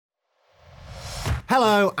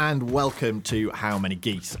Hello and welcome to How Many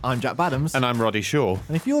Geese. I'm Jack Badams. And I'm Roddy Shaw.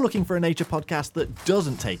 And if you're looking for a nature podcast that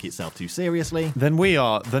doesn't take itself too seriously, then we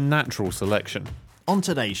are the natural selection. On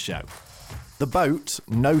today's show, the boat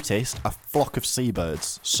noticed a flock of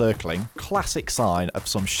seabirds circling, classic sign of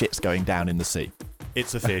some shit's going down in the sea.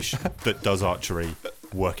 It's a fish that does archery.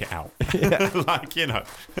 Work it out.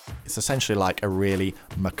 It's essentially like a really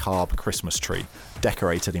macabre Christmas tree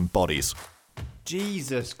decorated in bodies.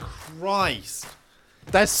 Jesus Christ.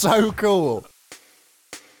 They're so cool.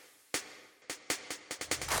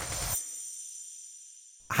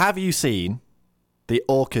 Have you seen the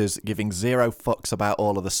orcas giving zero fucks about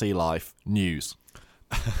all of the sea life news?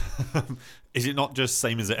 Is it not just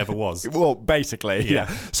same as it ever was? Well, basically, yeah.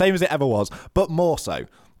 Same as it ever was, but more so,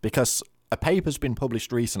 because a paper's been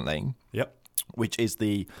published recently, which is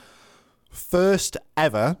the first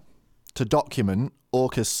ever to document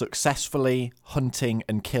orcas successfully hunting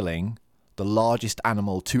and killing the largest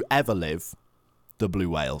animal to ever live, the blue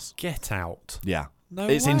whales. Get out. Yeah. No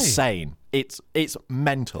It's way. insane. It's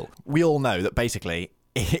mental. We all know that basically,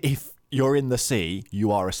 if you're in the sea,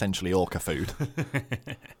 you are essentially orca food.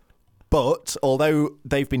 But although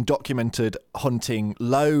they've been documented hunting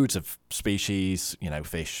loads of species,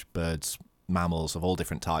 fish, birds, mammals of all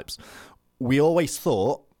different types, we always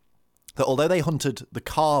thought that although they hunted the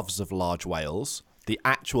calves of large whales, the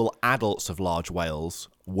actual adults of large whales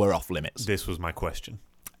were off limits. This was my question.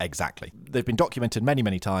 Exactly. They've been documented many,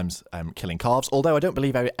 many times killing calves, although I don't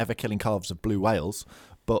believe ever killing calves of blue whales,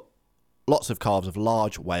 but lots of calves of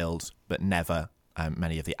large whales, but never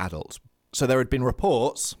many of the adults. So there had been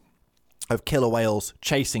reports of killer whales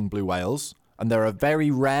chasing blue whales, and there are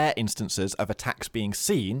very rare instances of attacks being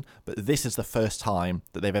seen, but this is the first time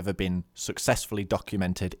that they've ever been successfully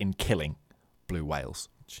documented in killing blue whales.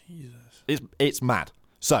 Jesus. It's mad.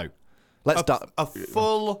 So, let's dive. A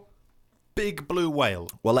full big blue whale.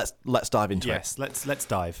 Well, let's dive into it. Yes, let's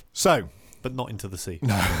dive. So, but not into the sea.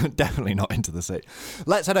 No, definitely not into the sea.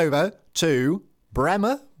 Let's head over to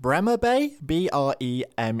Bremer Bay, Bremer,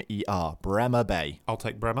 Bremer Bay. I'll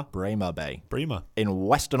take Bremer. Bremer Bay. Bremer. In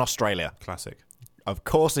Western Australia. Classic. Of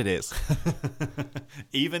course it is.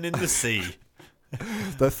 Even in the sea.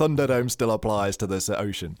 The Thunderdome still applies to this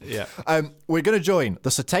ocean. Yeah. We're going to join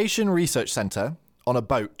the Cetacean Research Centre on a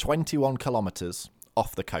boat 21 kilometres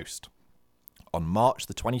off the coast on March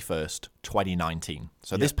the 21st, 2019.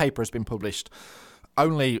 So this paper has been published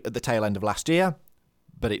only at the tail end of last year,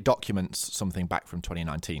 but it documents something back from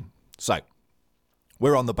 2019. So,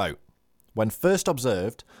 we're on the boat. When first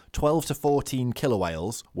observed, 12 to 14 killer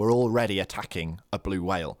whales were already attacking a blue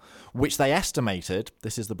whale, which they estimated,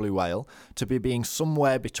 this is the blue whale, to be being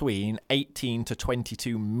somewhere between 18 to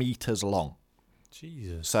 22 metres long.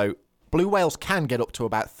 Jesus. So, blue whales can get up to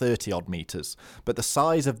about 30 odd metres, but the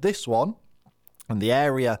size of this one and the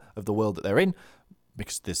area of the world that they're in,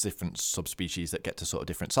 because there's different subspecies that get to sort of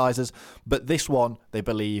different sizes, but this one, they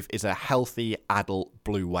believe, is a healthy adult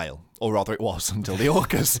blue whale, or rather it was until the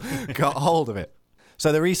orcas got hold of it.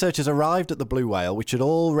 So the researchers arrived at the blue whale, which had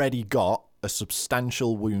already got a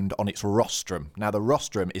substantial wound on its rostrum. Now, the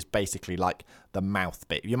rostrum is basically like the mouth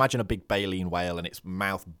bit. If you imagine a big baleen whale and its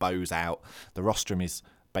mouth bows out, the rostrum is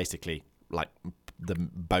basically like the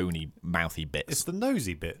bony, mouthy bits. It's the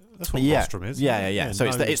nosy bit. That's what rostrum is. Yeah. So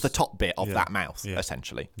it's the top bit of that mouth,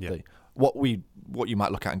 essentially. Yeah. What you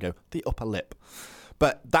might look at and go, the upper lip.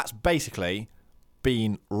 But that's basically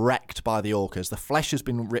been wrecked by the orcas. The flesh has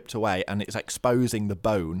been ripped away and it's exposing the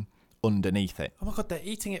bone underneath it. Oh my God, they're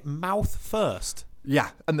eating it mouth first.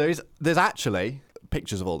 Yeah, and there's actually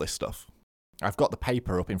pictures of all this stuff. I've got the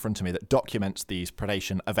paper up in front of me that documents these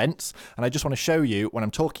predation events, and I just want to show you, when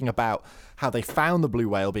I'm talking about how they found the blue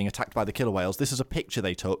whale being attacked by the killer whales, this is a picture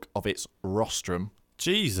they took of its rostrum.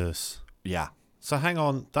 Jesus. Yeah. So hang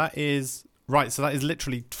on, that is... Right, so that is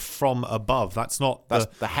literally from above. That's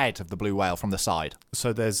the head of the blue whale from the side.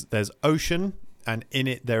 So there's ocean, and in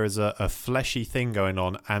it there is a fleshy thing going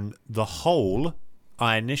on, and the hole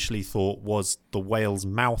I initially thought was the whale's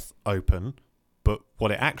mouth open, but what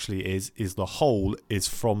it actually is the hole is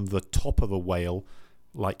from the top of the whale,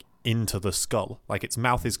 like into the skull. Like its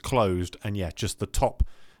mouth is closed, and just the top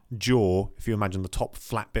jaw, if you imagine the top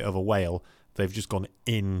flat bit of a whale, they've just gone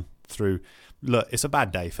in through. Look, it's a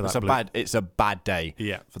bad day for that. It's a bad day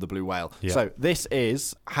for the blue whale. Yeah. So this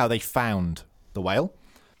is how they found the whale,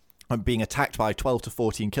 being attacked by 12 to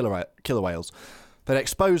 14 killer whales. They'd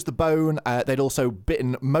exposed the bone. They'd also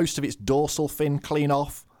bitten most of its dorsal fin clean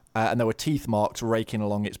off, and there were teeth marks raking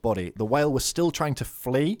along its body. The whale was still trying to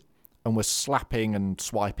flee and was slapping and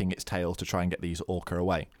swiping its tail to try and get these orca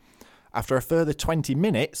away. After a further 20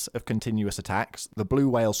 minutes of continuous attacks, the blue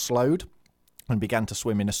whale slowed and began to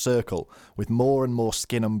swim in a circle, with more and more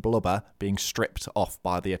skin and blubber being stripped off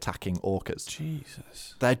by the attacking orcas.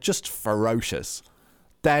 Jesus. They're just ferocious.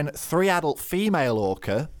 Then 3 adult female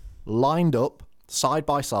orca lined up side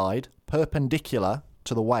by side, perpendicular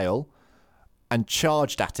to the whale, and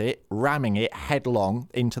charged at it, ramming it headlong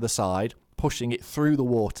into the side, pushing it through the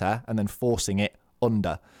water and then forcing it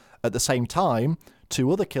under. At the same time,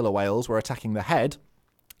 2 other killer whales were attacking the head,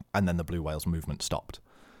 and then the blue whale's movement stopped.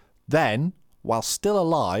 Then, while still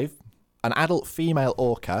alive, an adult female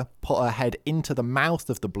orca put her head into the mouth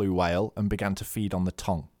of the blue whale and began to feed on the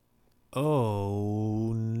tongue.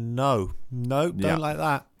 Oh, no. Nope, don't like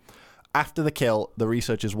that. After the kill, the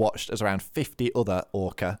researchers watched as around 50 other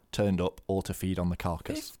orca turned up, all to feed on the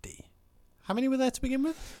carcass. 50? How many were there to begin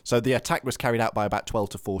with? So the attack was carried out by about 12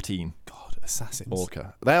 to 14 God, assassins.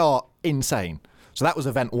 orca. They are insane. So that was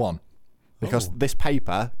event 1. Because this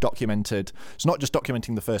paper documented, it's not just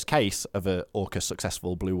documenting the first case of a orca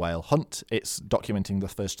successful blue whale hunt, it's documenting the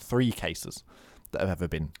first 3 cases that have ever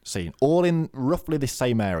been seen, all in roughly the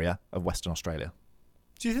same area of Western Australia.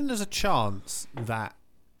 Do you think there's a chance that,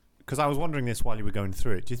 because I was wondering this while you were going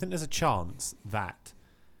through it, do you think there's a chance that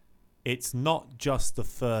it's not just the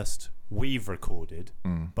first we've recorded,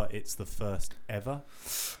 but it's the first ever?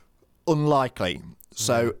 Unlikely.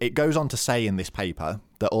 So it goes on to say in this paper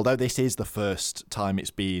that although this is the first time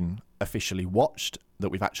it's been officially watched, that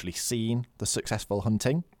we've actually seen the successful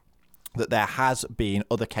hunting, that there has been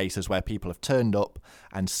other cases where people have turned up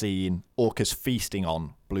and seen orcas feasting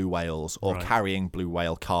on blue whales or carrying blue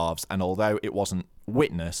whale calves, and although it wasn't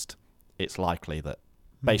witnessed, it's likely that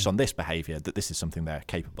based on this behaviour that this is something they're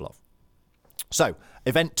capable of. So,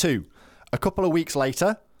 event 2. A couple of weeks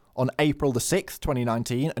later, on April the 6th,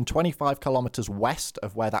 2019, and 25 kilometres west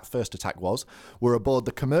of where that first attack was, were aboard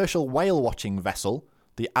the commercial whale-watching vessel,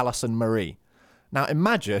 the Alison Marie. Now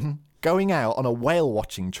imagine going out on a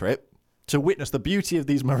whale-watching trip to witness the beauty of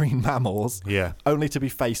these marine mammals, only to be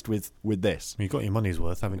faced with this. You've got your money's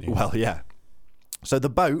worth, haven't you? Well, yeah. So the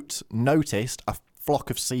boat noticed a flock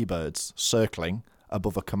of seabirds circling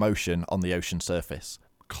above a commotion on the ocean surface.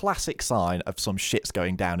 Classic sign of some shit's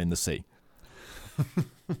going down in the sea.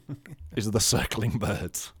 These are the circling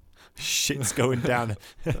birds. Shit's going down.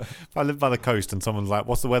 If I live by the coast and someone's like,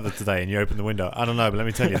 what's the weather today? And you open the window. I don't know, but let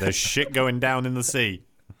me tell you, there's shit going down in the sea.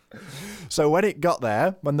 So when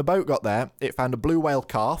the boat got there, it found a blue whale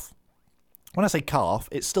calf. When I say calf,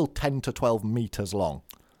 it's still 10 to 12 metres long.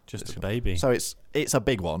 Just a baby. So it's a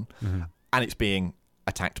big one, and it's being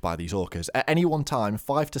attacked by these orcas. At any one time,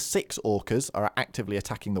 5 to 6 orcas are actively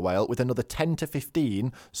attacking the whale, with another 10 to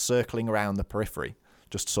 15 circling around the periphery,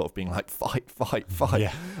 just sort of being like, fight.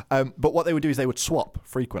 Yeah. But what they would do is they would swap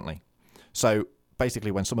frequently. So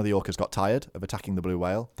basically, when some of the orcas got tired of attacking the blue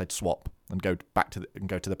whale, they'd swap and go back to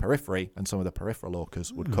the periphery, and some of the peripheral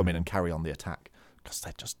orcas would come in and carry on the attack because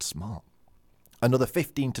they're just smart. Another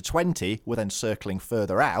 15 to 20 were then circling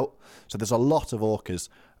further out, so there's a lot of orcas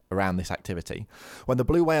around this activity. When the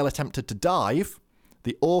blue whale attempted to dive,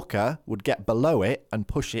 the orca would get below it and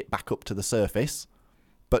push it back up to the surface,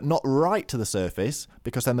 but not right to the surface,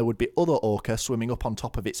 because then there would be other orca swimming up on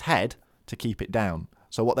top of its head to keep it down.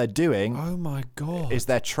 So what they're doing Oh my God. is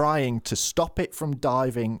they're trying to stop it from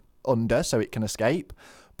diving under so it can escape,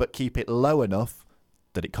 but keep it low enough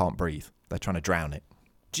that it can't breathe. They're trying to drown it.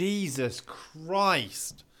 Jesus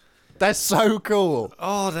Christ. They're so cool.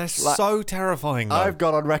 Oh, they're so terrifying, though. I've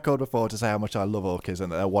gone on record before to say how much I love orcas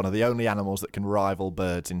and that they're one of the only animals that can rival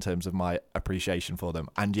birds in terms of my appreciation for them.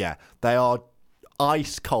 And yeah, they are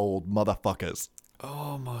ice cold motherfuckers.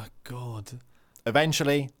 Oh my God.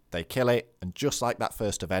 Eventually, they kill it, and just like that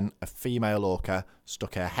first event, a female orca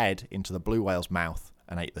stuck her head into the blue whale's mouth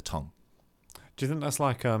and ate the tongue. Do you think that's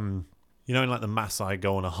like, you know, in like the Maasai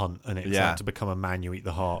go on a hunt and it's like to become a man you eat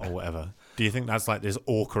the heart or whatever? Do you think that's like this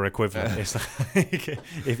orca equivalent? It's like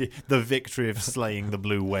the victory of slaying the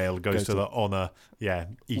blue whale goes to the honour,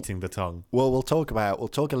 eating the tongue. Well, we'll talk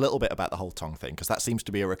a little bit about the whole tongue thing, because that seems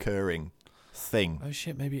to be a recurring thing. Oh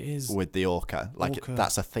shit, maybe it is. With the orca. Like,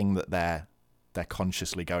 that's a thing that they're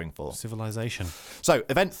consciously going for. Civilization. So,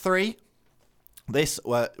 event 3, this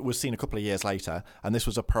was seen a couple of years later, and this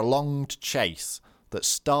was a prolonged chase that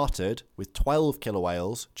started with 12 killer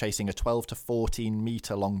whales chasing a 12 to 14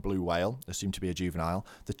 metre long blue whale, assumed to be a juvenile.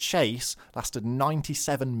 The chase lasted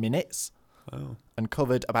 97 minutes and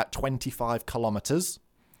covered about 25 kilometres,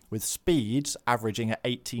 with speeds averaging at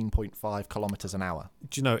 18.5 kilometres an hour.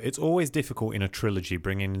 Do you know, it's always difficult in a trilogy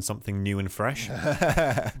bringing in something new and fresh,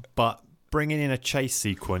 but bringing in a chase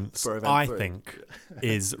sequence, For event I 3. think,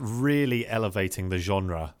 is really elevating the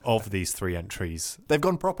genre of these 3 entries. They've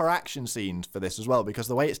gone proper action scenes for this as well, because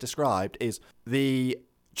the way it's described is the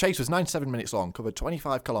chase was 97 minutes long, covered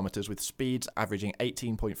 25 kilometres with speeds averaging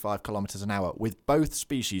 18.5 kilometres an hour, with both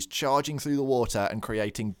species charging through the water and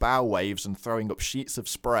creating bow waves and throwing up sheets of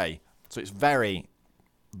spray. So it's very,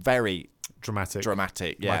 very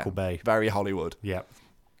Dramatic. yeah. Michael Bay. Very Hollywood. Yeah.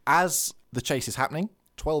 As the chase is happening,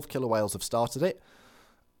 12 killer whales have started it.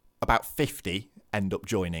 About 50 end up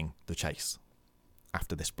joining the chase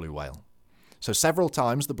after this blue whale. So several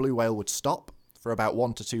times the blue whale would stop for about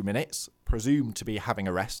 1 to 2 minutes, presumed to be having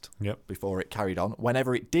a rest Yep. before it carried on.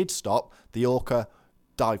 Whenever it did stop, the orca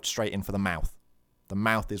dived straight in for the mouth. The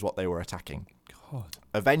mouth is what they were attacking. God.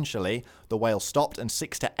 Eventually, the whale stopped and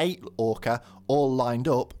 6 to 8 orca all lined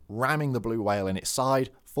up, ramming the blue whale in its side,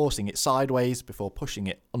 forcing it sideways before pushing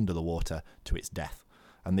it under the water to its death.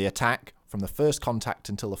 And the attack, from the first contact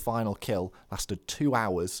until the final kill, lasted 2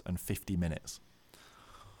 hours and 50 minutes.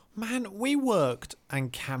 Man, we worked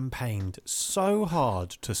and campaigned so hard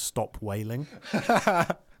to stop whaling.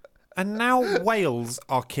 And now whales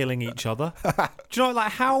are killing each other. Do you know,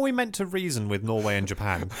 like, how are we meant to reason with Norway and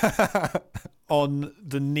Japan on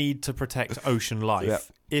the need to protect ocean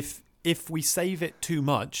life if we save it too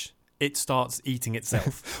much, it starts eating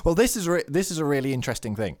itself? Well, this is a really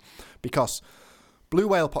interesting thing, because blue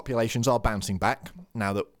whale populations are bouncing back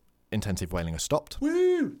now that intensive whaling has stopped.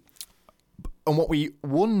 Woo! And what we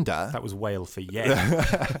wonder... That was whale for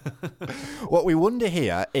yeah. What we wonder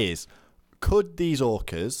here is, could these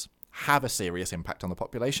orcas have a serious impact on the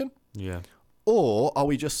population? Yeah. Or are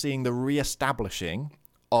we just seeing the re-establishing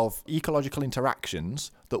of ecological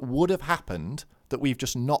interactions that would have happened that we've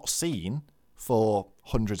just not seen for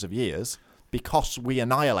hundreds of years because we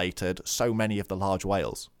annihilated so many of the large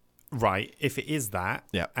whales? Right. If it is that,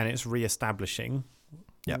 Yeah. and it's re-establishing,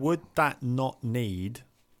 Yeah. would that not need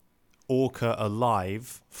orca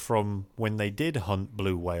alive from when they did hunt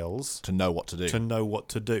blue whales To know what to do. to know what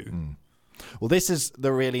to do? Well, this is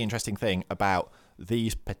the really interesting thing about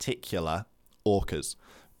these particular orcas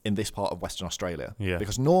in this part of Western Australia. Yeah.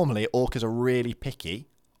 Because normally orcas are really picky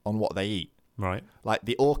on what they eat. Right. Like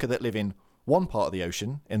the orca that live in one part of the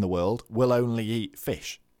ocean in the world will only eat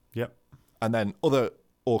fish. Yep. And then other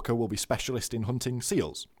orca will be specialist in hunting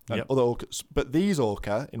seals. And Yep. other orcas. But these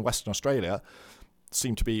orca in Western Australia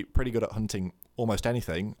seem to be pretty good at hunting almost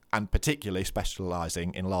anything, and particularly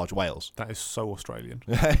specialising in large whales. That is so Australian.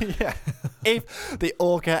 Yeah. If the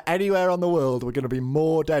orca anywhere on the world were going to be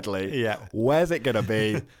more deadly, Yeah. where's it going to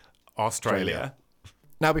be? Australia.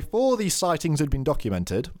 Now, before these sightings had been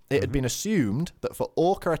documented, it had been assumed that for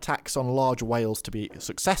orca attacks on large whales to be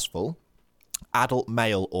successful, adult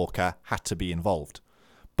male orca had to be involved.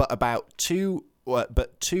 But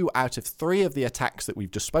two out of 3 of the attacks that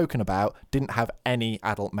we've just spoken about didn't have any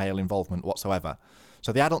adult male involvement whatsoever.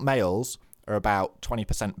 So the adult males are about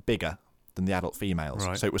 20% bigger than the adult females.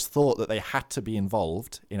 Right. So it was thought that they had to be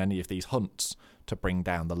involved in any of these hunts to bring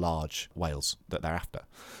down the large whales that they're after.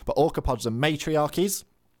 But orcapods are matriarchies,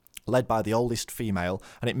 led by the oldest female,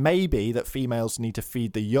 and it may be that females need to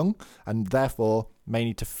feed the young and therefore may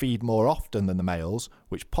need to feed more often than the males,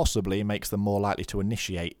 which possibly makes them more likely to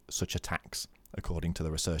initiate such attacks, according to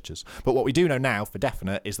the researchers. But what we do know now for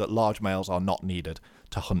definite is that large males are not needed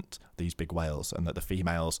to hunt these big whales, and that the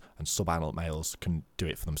females and sub-adult males can do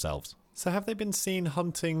it for themselves. So have they been seen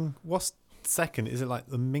hunting? What's second? Is it like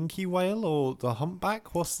the minke whale or the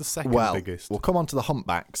humpback? What's the second biggest? We'll come on to the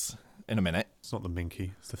humpbacks in a minute. It's not the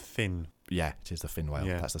minke. It's the fin. Yeah, it is the fin whale.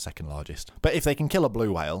 Yeah. That's the second largest. But if they can kill a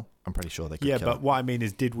blue whale, I'm pretty sure they could Yeah, kill but it. what I mean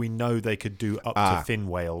is, did we know they could do up to fin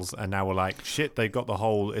whales? And now we're like, shit, they got the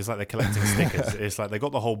whole... It's like they're collecting stickers. It's like they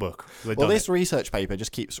got the whole book. Well, this research paper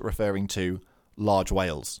just keeps referring to large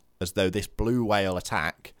whales, as though this blue whale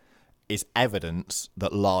attack is evidence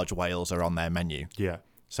that large whales are on their menu. Yeah,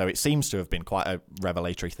 So it seems to have been quite a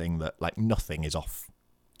revelatory thing that like nothing is off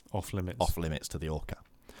off-limits. to the orca.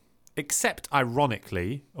 Except,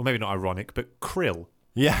 ironically, or maybe not ironic, but krill.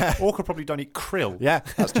 Yeah. Orca probably don't eat krill. Yeah,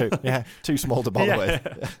 that's true. Yeah, too small to bother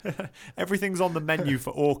with. Everything's on the menu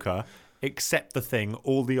for orca except the thing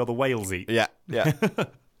all the other whales eat. Yeah, yeah.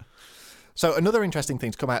 So another interesting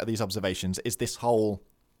thing to come out of these observations is this whole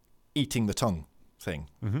eating the tongue thing.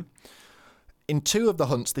 Mm-hmm. In 2 of the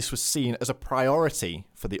hunts, this was seen as a priority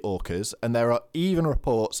for the orcas, and there are even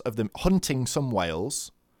reports of them hunting some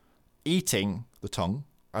whales, eating the tongue,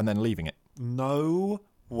 and then leaving it. No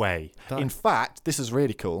way. In fact, this is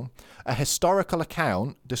really cool. A historical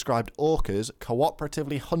account described orcas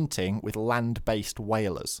cooperatively hunting with land-based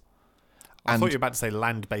whalers. I thought you were about to say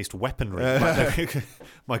land-based weaponry.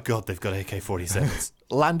 My God, they've got AK-47s.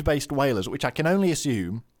 Land-based whalers, which I can only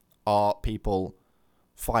assume are people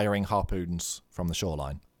firing harpoons from the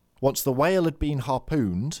shoreline. Once the whale had been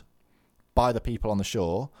harpooned by the people on the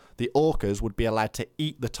shore, the orcas would be allowed to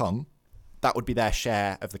eat the tongue. That would be their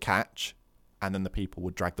share of the catch, and then the people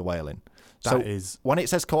would drag the whale in. When it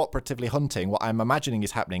says cooperatively hunting, what I'm imagining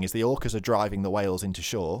is happening is the orcas are driving the whales into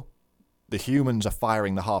shore, the humans are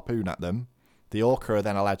firing the harpoon at them, the orca are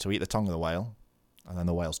then allowed to eat the tongue of the whale, and then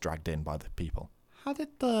the whale's dragged in by the people. How did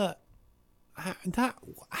the...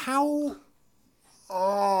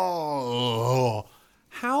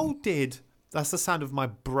 How did... That's the sound of my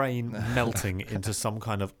brain melting into some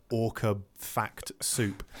kind of orca fact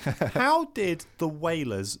soup. How did the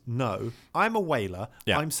whalers know? I'm a whaler.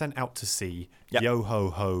 Yeah. I'm sent out to sea. Yeah. Yo ho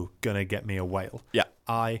ho, gonna get me a whale. Yeah.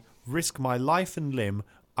 I risk my life and limb.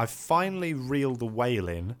 I finally reel the whale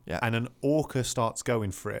in, Yeah. and an orca starts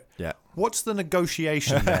going for it. Yeah. What's the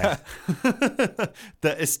negotiation there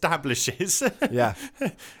that establishes Yeah.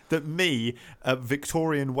 that me, a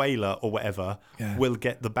Victorian whaler or whatever, will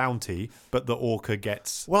get the bounty, but the orca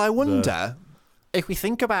gets... Well, I wonder, if we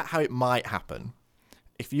think about how it might happen,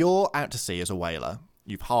 if you're out to sea as a whaler,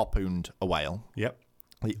 you've harpooned a whale, Yep.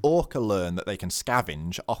 the orca learn that they can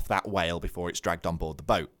scavenge off that whale before it's dragged on board the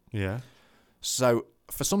boat. Yeah. So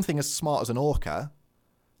for something as smart as an orca,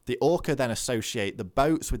 the orca then associate the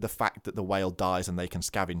boats with the fact that the whale dies and they can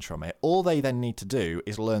scavenge from it. All they then need to do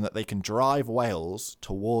is learn that they can drive whales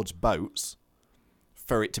towards boats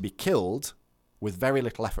for it to be killed with very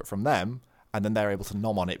little effort from them, and then they're able to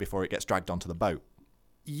nom on it before it gets dragged onto the boat.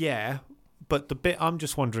 Yeah, but the bit I'm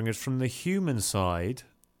just wondering is from the human side,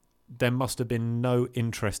 there must have been no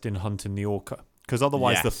interest in hunting the orca. Because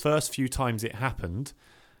otherwise, Yes. the first few times it happened,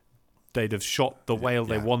 they'd have shot the whale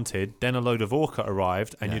they wanted, then a load of orca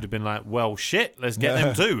arrived, and you'd have been like, well, shit, let's get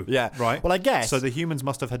them too. Yeah. Right? Well, I guess... So the humans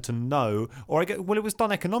must have had to know, or well, it was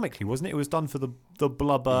done economically, wasn't it? It was done for the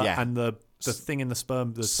blubber Yeah. and the thing in the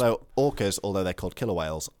sperm. So orcas, although they're called killer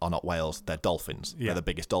whales, are not whales, they're dolphins. Yeah. They're the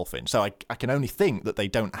biggest dolphin. So I can only think that they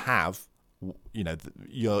don't have...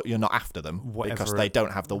 you're not after them Whatever because they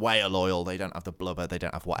don't have the whale oil, they don't have the blubber, they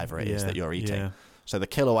don't have whatever it is that you're eating. Yeah. So the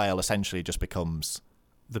killer whale essentially just becomes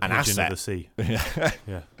The an pigeon asset. of the sea.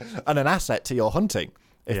 Yeah. and an asset to your hunting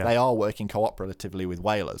if Yeah. they are working cooperatively with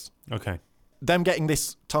whalers. Okay. Them getting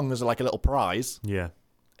this tongue as like a little prize Yeah.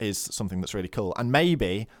 is something that's really cool. And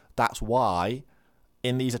maybe that's why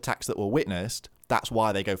in these attacks that were witnessed, that's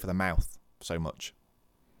why they go for the mouth so much.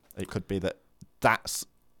 It could be that that's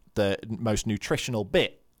the most nutritional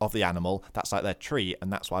bit of the animal. That's like their treat,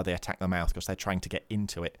 and that's why they attack the mouth, because they're trying to get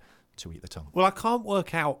into it to eat the tongue. Well, I can't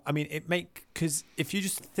work out. I mean, because if you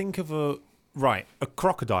just think of a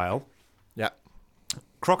crocodile, Yeah.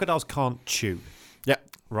 crocodiles can't chew, Yeah.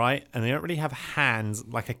 right? And they don't really have hands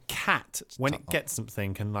like a cat. When it gets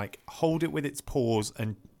something, can like hold it with its paws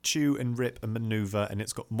and chew and rip and maneuver, and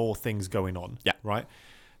it's got more things going on. Yeah. Right?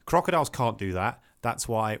 Crocodiles can't do that. That's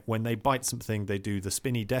why when they bite something, they do the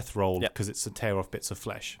spinny death roll because it's to tear off bits of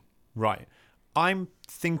flesh. Right. I'm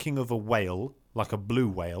thinking of a whale, like a blue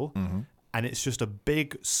whale, and it's just a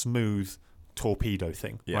big, smooth torpedo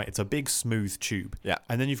thing. Yeah. Right? It's a big, smooth tube. Yeah.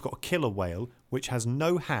 And then you've got a killer whale, which has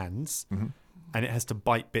no hands, and it has to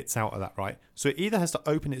bite bits out of that, right? So it either has to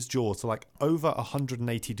open its jaw to like over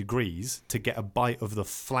 180 degrees to get a bite of the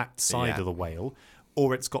flat side of the whale,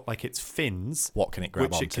 or it's got like its fins, What can it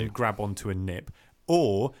grab which it onto? can grab onto and nip.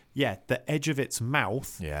 Or, the edge of its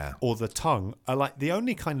mouth or the tongue are like the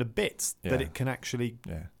only kind of bits that it can actually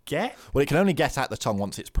get. Well, it can only get at the tongue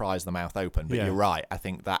once it's prized the mouth open. But Yeah. you're right. I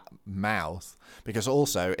think that mouth, because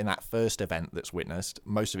also in that first event that's witnessed,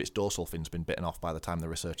 most of its dorsal fin's been bitten off by the time the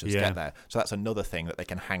researchers get there. So that's another thing that they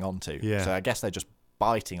can hang on to. Yeah. So I guess they're just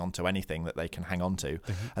biting onto anything that they can hang on to.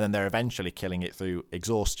 And then they're eventually killing it through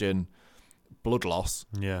exhaustion, blood loss,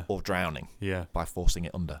 or drowning by forcing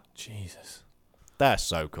it under. Jesus. They're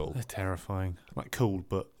so cool. They're terrifying. Like cool,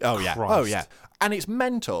 but Oh Christ. yeah. And it's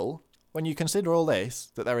mental when you consider all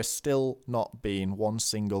this that there has still not been one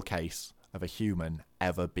single case of a human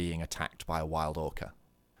ever being attacked by a wild orca.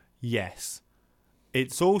 Yes.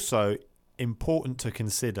 It's also important to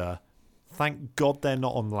consider, thank God they're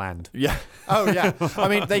not on land. Yeah. Oh yeah. I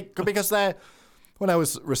mean, because they're. When I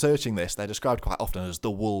was researching this, they're described quite often as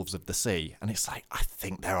the wolves of the sea, and it's like I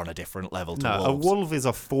think they're on a different level to wolves. A wolf is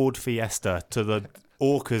a Ford Fiesta to the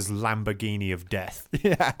orca's Lamborghini of death.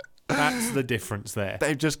 Yeah. That's the difference there.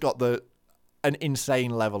 They've just got an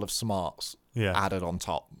insane level of smarts Yeah. added on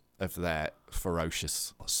top of their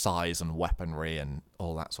ferocious size and weaponry and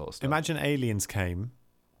all that sort of stuff. Imagine aliens came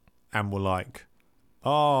and were like,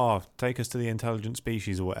 oh, take us to the intelligent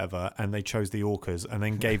species or whatever, and they chose the orcas and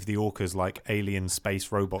then gave the orcas like alien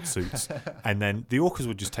space robot suits, and then the orcas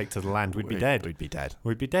would just take to the land, we'd be dead. We'd be dead.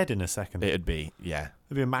 We'd be dead in a second. It'd be, yeah,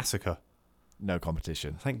 It'd be a massacre. no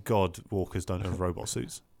competition. Thank God orcas don't have robot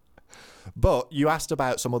suits. But you asked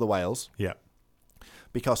about some other whales, Yeah.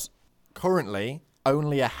 because currently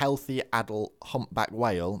only a healthy adult humpback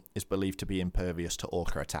whale is believed to be impervious to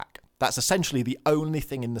orca attack. That's essentially the only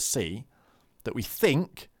thing in the sea that we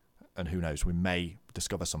think, and who knows, we may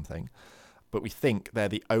discover something, but we think they're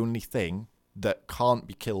the only thing that can't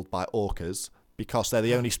be killed by orcas because they're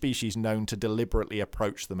the only species known to deliberately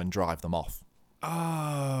approach them and drive them off.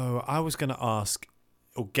 Oh, I was going to ask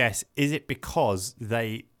or guess, is it because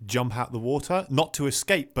they jump out the water? Not to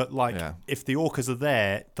escape, but like if the orcas are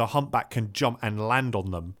there, the humpback can jump and land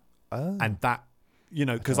on them. Oh. And that, you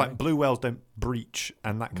know, because like blue whales don't breach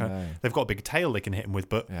and that kind of, they've got a big tail they can hit them with,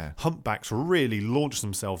 but humpbacks really launch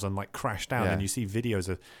themselves and like crash down. And you see videos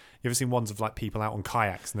of, you ever seen ones of like people out on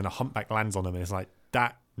kayaks and then a humpback lands on them and it's like,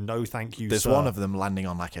 that, no thank you, There's sir. one of them landing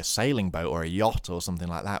on like a sailing boat or a yacht or something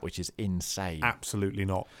like that, which is insane. Absolutely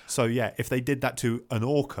not. So yeah, if they did that to an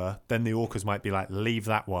orca, then the orcas might be like, leave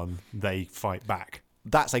that one, they fight back.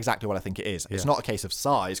 That's exactly what I think it is. It's not a case of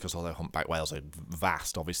size, because although humpback whales are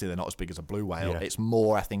vast, obviously they're not as big as a blue whale. It's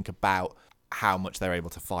more, I think, about how much they're able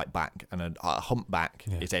to fight back. And a humpback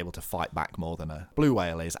is able to fight back more than a blue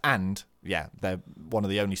whale is. And, they're one of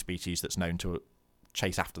the only species that's known to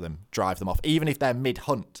chase after them, drive them off. Even if they're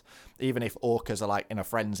mid-hunt, even if orcas are like in a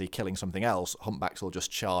frenzy killing something else, humpbacks will just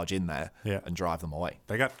charge in there and drive them away.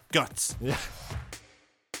 They got guts. Yeah.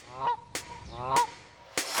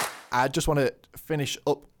 I just want to finish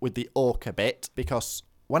up with the orca bit, because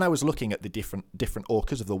when I was looking at the different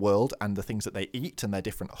orcas of the world and the things that they eat and their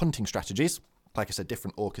different hunting strategies, like I said,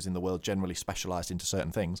 different orcas in the world generally specialised into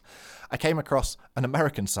certain things, I came across an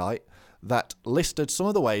American site that listed some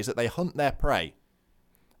of the ways that they hunt their prey.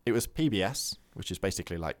 It was PBS, which is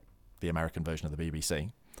basically like the American version of the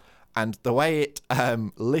BBC. And the way it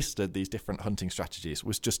listed these different hunting strategies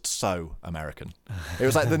was just so American. It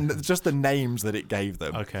was like just the names that it gave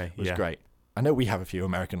them was great. I know we have a few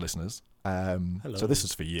American listeners, so this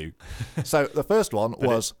is for you. So the first one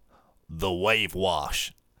was the wave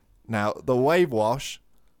wash. Now, the wave wash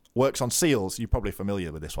works on seals. You're probably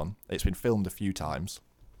familiar with this one. It's been filmed a few times.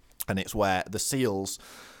 And it's where the seals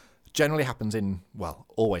generally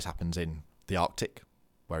always happens in the Arctic,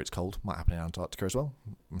 where it's cold. Might happen in Antarctica as well.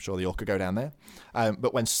 I'm sure the orca go down there.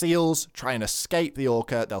 But when seals try and escape the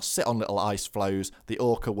orca, they'll sit on little ice floes. The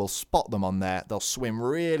orca will spot them on there. They'll swim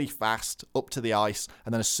really fast up to the ice.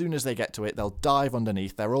 And then as soon as they get to it, they'll dive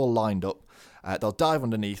underneath. They're all lined up. They'll dive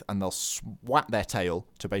underneath and they'll swat their tail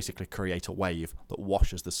to basically create a wave that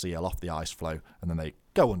washes the seal off the ice floe. And then they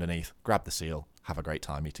go underneath, grab the seal, have a great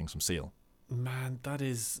time eating some seal. Man, that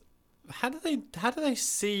is... How do they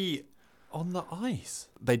see on the ice?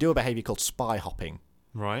 They do a behaviour called spy hopping.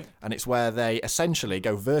 Right. And it's where they essentially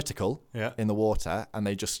go vertical in the water and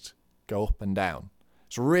they just go up and down.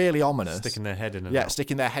 It's really ominous. Sticking their head in and out.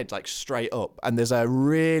 Sticking their head like straight up. And there's a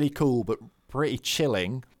really cool but pretty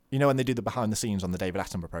chilling, you know when they do the behind the scenes on the David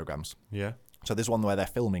Attenborough programmes? Yeah. So there's one where they're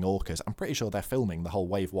filming orcas. I'm pretty sure they're filming the whole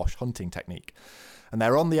wave wash hunting technique. And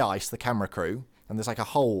they're on the ice, the camera crew, and there's like a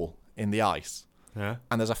hole in the ice. Yeah.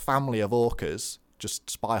 And there's a family of orcas just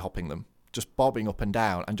spy hopping them, just bobbing up and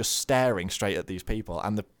down and just staring straight at these people.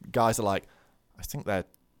 And the guys are like, I think they're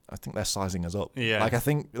sizing us up. Yeah. Like I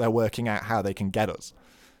think they're working out how they can get us.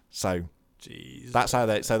 So jeez. That's how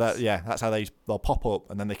they'll pop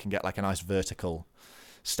up and then they can get like a nice vertical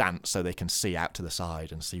stance so they can see out to the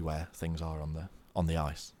side and see where things are on the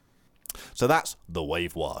ice. So that's the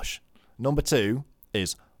wave wash. Number 2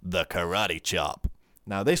 is the karate chop.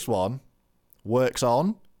 Now this one works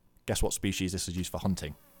on, guess what species this is used for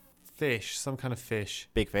hunting? Fish, some kind of fish.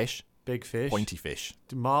 Big fish. Big fish. Pointy fish.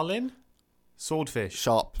 Marlin? Swordfish.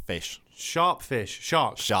 Sharp fish. Sharp fish.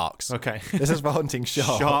 Sharks. Sharks. Okay. This is for hunting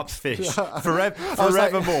sharks. Sharp fish.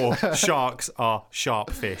 Forevermore, sharks are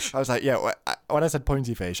sharp fish. I was like, when I said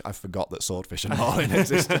pointy fish, I forgot that swordfish and marlin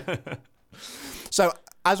existed. So,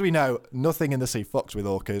 as we know, nothing in the sea fucks with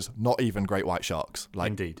orcas, not even great white sharks.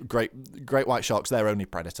 Indeed. Great white sharks, their only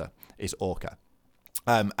predator is orca.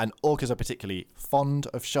 And orcas are particularly fond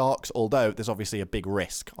of sharks, although there's obviously a big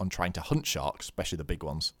risk on trying to hunt sharks, especially the big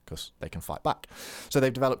ones, because they can fight back. So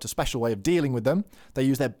they've developed a special way of dealing with them. They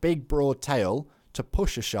use their big, broad tail to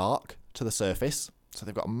push a shark to the surface. So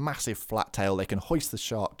they've got a massive flat tail. They can hoist the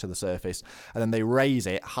shark to the surface, and then they raise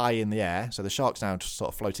it high in the air. So the shark's now just sort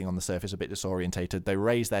of floating on the surface, a bit disorientated. They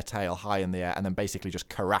raise their tail high in the air and then basically just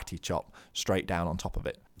karate chop straight down on top of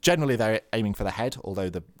it. Generally, they're aiming for the head, although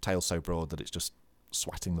the tail's so broad that it's just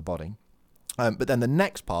swatting the body. But then the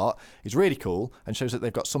next part is really cool and shows that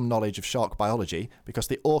they've got some knowledge of shark biology, because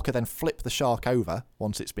the orca then flip the shark over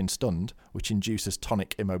once it's been stunned, which induces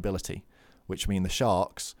tonic immobility, which means the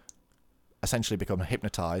sharks essentially become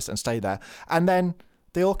hypnotized and stay there. And then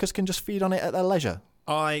the orcas can just feed on it at their leisure.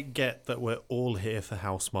 I get that we're all here for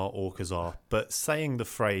how smart orcas are, but saying the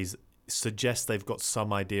phrase suggests they've got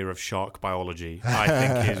some idea of shark biology, I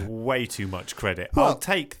think is way too much credit. Well, I'll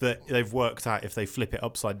take that they've worked out if they flip it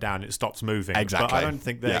upside down, it stops moving. Exactly. But I don't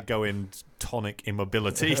think they're going tonic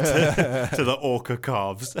immobility to the orca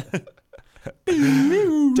calves.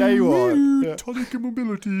 Day one. Tonic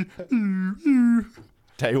immobility.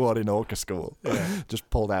 Day one in orca school. Yeah. Just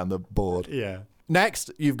pull down the board. Yeah.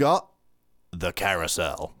 Next, you've got the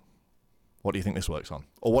carousel. What do you think this works on?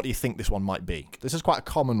 Or what do you think this one might be? This is quite a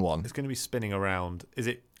common one. It's going to be spinning around. Is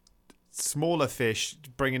it smaller fish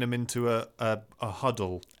bringing them into a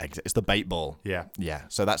huddle? It's the bait ball. Yeah. Yeah,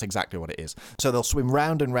 so that's exactly what it is. So they'll swim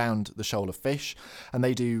round and round the shoal of fish, and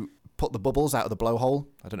they do put the bubbles out of the blowhole.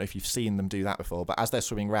 I don't know if you've seen them do that before, but as they're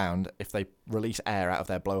swimming round, if they release air out of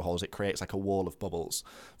their blowholes, it creates like a wall of bubbles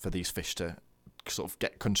for these fish to sort of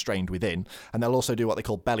get constrained within. And they'll also do what they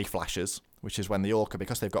call belly flashes, which is when the orca,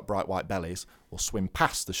 because they've got bright white bellies, will swim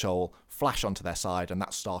past the shoal, flash onto their side, and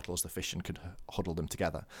that startles the fish and could huddle them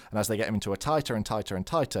together. And as they get them into a tighter and tighter and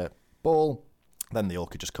tighter ball, then the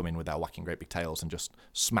orca just come in with their whacking great big tails and just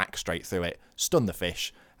smack straight through it, stun the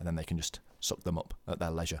fish, and then they can just suck them up at their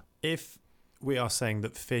leisure. If we are saying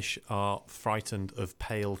that fish are frightened of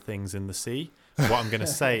pale things in the sea, what I'm going to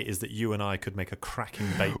say is that you and I could make a cracking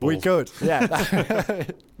bait ball. We could, yeah.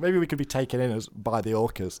 Maybe we could be taken in by the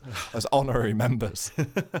orcas as honorary members.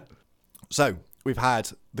 So we've had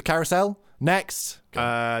the carousel. Next,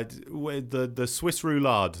 The Swiss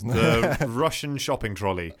roulade, the Russian shopping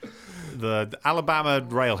trolley, the Alabama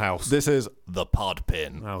rail house. this is the pod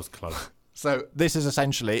pin. That was close. So this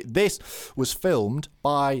was filmed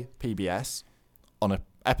by PBS on an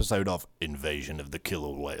episode of Invasion of the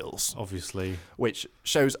Killer Whales, Obviously. which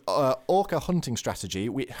shows orca hunting strategy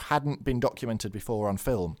which hadn't been documented before on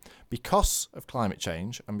film. Because of climate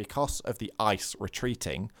change and because of the ice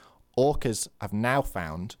retreating, orcas have now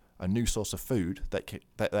found a new source of food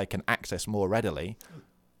that they can access more readily.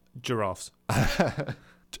 Giraffes.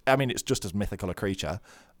 I mean, it's just as mythical a creature,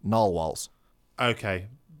 narwhals. Okay.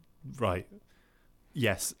 Right.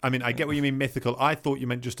 Yes. I mean, I get what you mean mythical. I thought you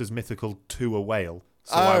meant just as mythical to a whale.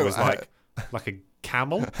 So I was like a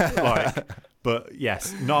camel? But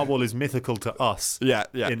yes, narwhal is mythical to us. Yeah.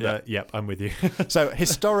 Yep, I'm with you. So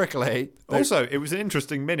historically... Also, it was an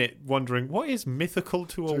interesting minute wondering what is mythical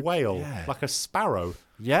to a whale? yeah. Like a sparrow.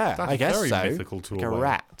 Yeah, That's I guess very so. mythical to Like a a whale.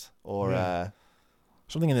 rat or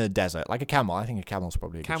something in the desert, like a camel. I think a camel's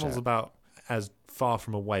probably a good Camel's shout. about as far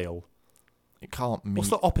from a whale. It can't meet... What's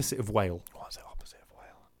the opposite of whale? What's the opposite of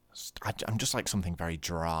whale? I'm just like something very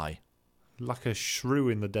dry. Like a shrew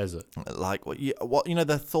in the desert. Like what you know,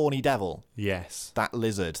 the thorny devil, Yes. that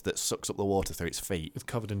lizard that sucks up the water through its feet. It's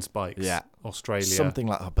covered in spikes. Yeah. Australia. Something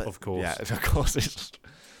like that. But Of course. Yeah, of course. It's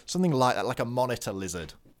something like that, like a monitor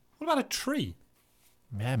lizard. What about a tree?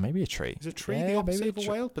 Yeah, maybe a tree. Is a tree Yeah, the opposite maybe of a tree.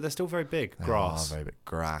 whale? But they're still very big. They Grass. are very big.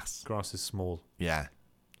 Grass. Grass is small. Yeah.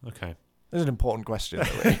 Okay. This is an important question,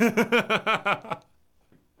 really.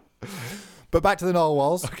 But back to the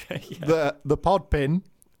narwhals. Okay. Yeah. The pod pin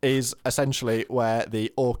is essentially where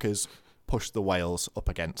the orcas push the whales up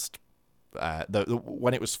against.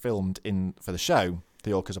 When it was filmed for the show,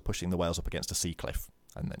 the orcas are pushing the whales up against a sea cliff,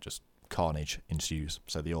 and then just carnage ensues.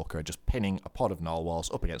 So the orca are just pinning a pod of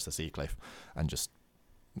narwhals up against the sea cliff, and just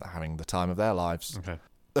having the time of their lives. Okay.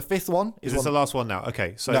 The fifth one Is is this the last one now?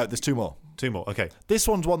 Okay. So no, there's two more. two more. Okay. This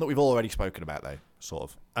one's one that we've already spoken about, though, sort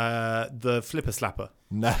of. The flipper slapper.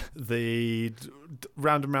 No. The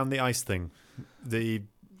round and round the ice thing. The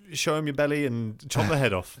show him your belly and chop the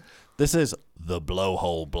head off. This is the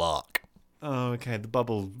blowhole block. Oh, okay. The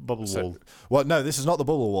bubble wall. Well, no, this is not the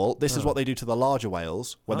bubble wall. This is what they do to the larger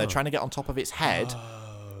whales when they're trying to get on top of its head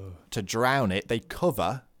to drown it. They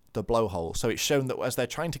cover the blowhole. So it's shown that as they're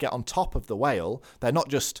trying to get on top of the whale, they're not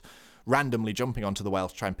just randomly jumping onto the whale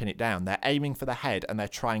to try and pin it down. They're aiming for the head and they're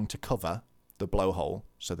trying to cover the blowhole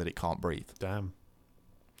so that it can't breathe. Damn.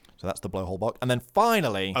 So that's the blowhole block. And then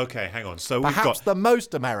finally, Okay, hang on. So we've perhaps got. the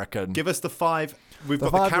most American. Give us the five. We've The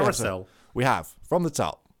got the five, yes, carousel. We have, from the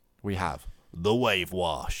top, we have the wave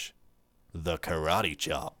wash, the karate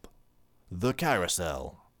chop, the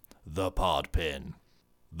carousel, the pod pin,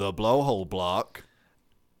 the blowhole block,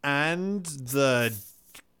 And the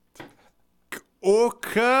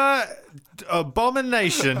Orca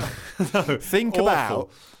abomination. No, Think awful.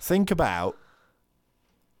 about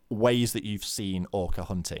ways that you've seen orca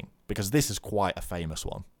hunting, because this is quite a famous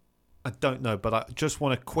one. I don't know, but I just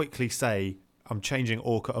want to quickly say I'm changing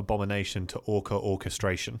orca abomination to orca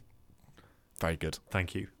orchestration. Very good.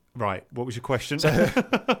 Thank you. Right, what was your question?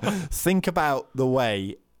 Think about the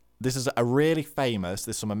way this is a really famous.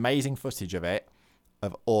 There's some amazing footage of it,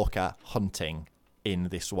 of orca hunting in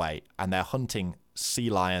this way, and they're hunting sea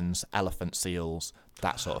lions, elephant seals,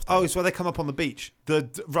 that sort of thing. Oh, it's where they come up on the beach.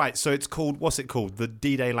 Right, so it's called, what's it called? The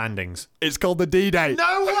D-Day landings. It's called the D-Day.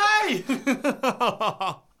 No way!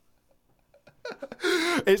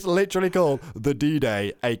 It's literally called the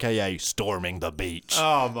D-Day, aka storming the beach.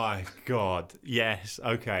 Oh my god. Yes,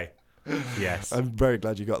 okay. Yes. I'm very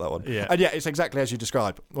glad you got that one. Yeah. And yeah, it's exactly as you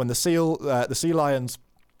described. When the sea lions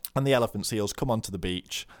and the elephant seals come onto the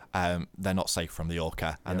beach, they're not safe from the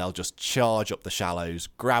orca, and they'll just charge up the shallows,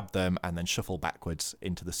 grab them, and then shuffle backwards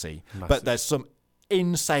into the sea. Massive. But there's some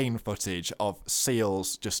insane footage of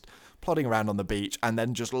seals just plodding around on the beach and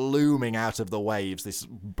then just looming out of the waves, this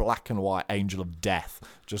black and white angel of death,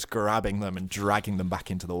 just grabbing them and dragging them back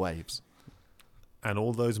into the waves. And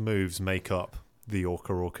all those moves make up the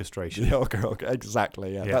orca orchestration. The orca,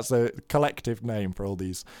 exactly, yeah. Yeah. That's a collective name for all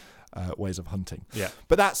these ways of hunting. Yeah.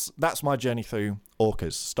 But that's my journey through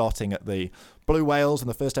orcas, starting at the blue whales and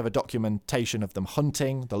the first ever documentation of them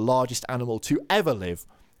hunting, the largest animal to ever live,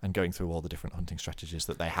 and going through all the different hunting strategies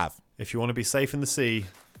that they have. If you want to be safe in the sea,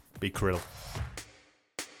 be krill.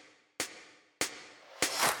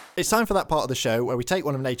 It's time for that part of the show where we take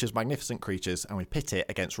one of nature's magnificent creatures and we pit it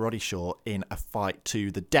against Roddy Shaw in a fight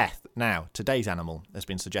to the death. Now, today's animal has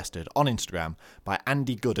been suggested on Instagram by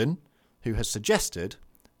Andy Gooden, who has suggested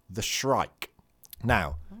the shrike.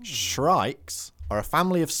 Now, shrikes are a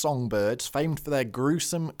family of songbirds famed for their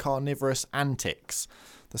gruesome carnivorous antics.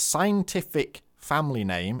 The scientific family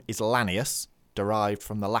name is Lanius, derived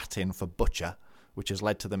from the Latin for butcher, which has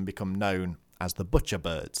led to them become known as the butcher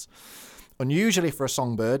birds. Unusually for a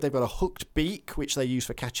songbird, they've got a hooked beak, which they use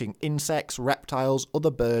for catching insects, reptiles,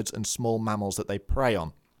 other birds, and small mammals that they prey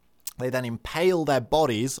on. They then impale their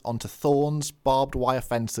bodies onto thorns, barbed wire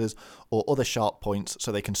fences, or other sharp points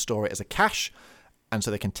so they can store it as a cache, and so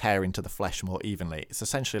they can tear into the flesh more evenly. It's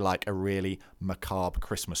essentially like a really macabre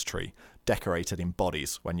Christmas tree decorated in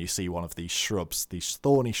bodies when you see one of these shrubs, these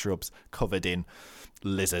thorny shrubs covered in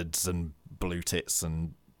lizards and blue tits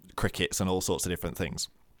and crickets and all sorts of different things.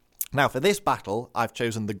 Now, for this battle, I've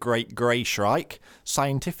chosen the great grey shrike,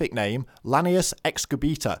 scientific name Lanius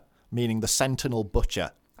excubita, meaning the sentinel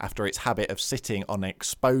butcher, after its habit of sitting on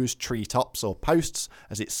exposed treetops or posts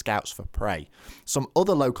as it scouts for prey. Some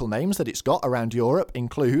other local names that it's got around Europe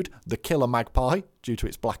include the killer magpie, due to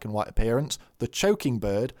its black and white appearance, the choking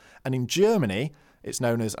bird, and in Germany, it's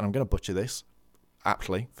known as, and I'm going to butcher this,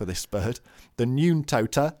 aptly, for this bird, the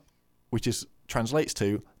Neuntoter, which translates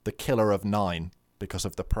to the killer of nine, because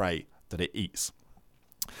of the prey that it eats.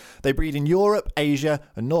 They breed in Europe, Asia,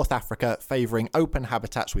 and North Africa, favouring open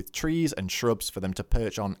habitats with trees and shrubs for them to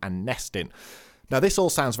perch on and nest in. Now, this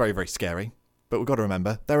all sounds very, very scary, but we've got to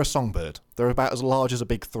remember, they're a songbird. They're about as large as a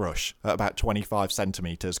big thrush, at about 25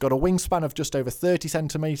 centimetres, got a wingspan of just over 30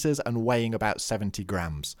 centimetres, and weighing about 70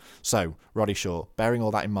 grams. So, Roddy Shaw, bearing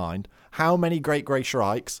all that in mind, how many great grey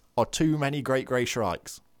shrikes are too many great grey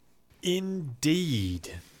shrikes?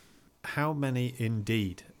 Indeed. How many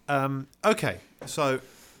indeed? Okay, so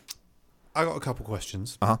I got a couple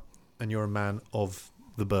questions, and you're a man of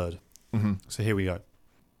the bird. Mm-hmm. So here we go.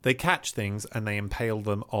 They catch things and they impale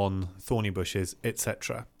them on thorny bushes,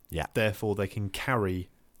 etc. Yeah. Therefore, they can carry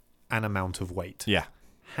an amount of weight. Yeah.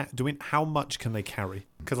 How much can they carry?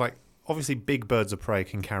 Because, like, obviously, big birds of prey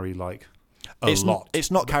can carry like a lot. It's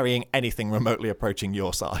not carrying anything remotely approaching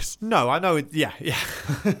your size. No, I know. Yeah.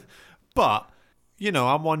 But, you know,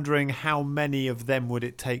 I'm wondering how many of them would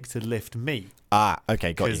it take to lift me? Ah,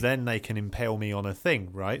 okay, got you. Because then they can impale me on a thing,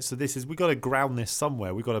 right? So we got to ground this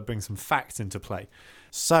somewhere. We've got to bring some facts into play.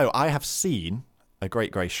 So I have seen a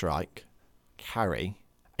great grey shrike carry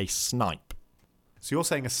a snipe. So you're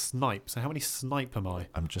saying a snipe. So how many snipe am I?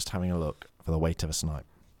 I'm just having a look for the weight of a snipe.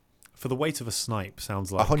 For the weight of a snipe,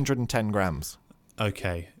 sounds like... 110 grams.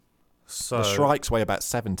 Okay. So... The shrikes weigh about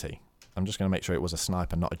 70. I'm just going to make sure it was a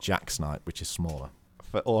snipe and not a jack snipe, which is smaller.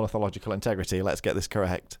 For ornithological integrity, let's get this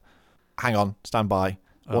correct. Hang on, stand by.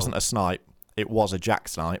 It wasn't a snipe. It was a jack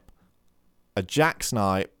snipe. A jack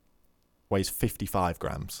snipe weighs 55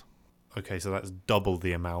 grams. Okay, so that's double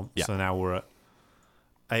the amount. Yeah. So now we're at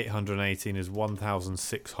 818 is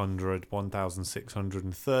 1,600,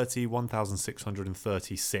 1,630,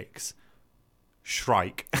 1,636.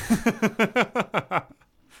 Shrike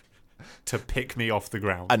to pick me off the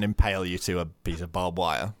ground. And impale you to a piece of barbed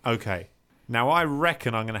wire. Okay. Now, I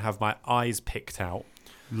reckon I'm going to have my eyes picked out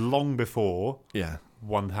long before Yeah.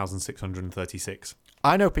 1,636.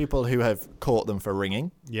 I know people who have caught them for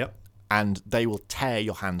ringing, Yep. and they will tear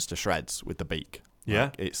your hands to shreds with the beak. Yeah?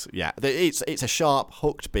 Like, it's a sharp,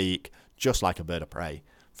 hooked beak, just like a bird of prey,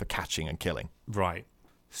 for catching and killing. Right.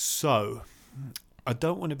 So, I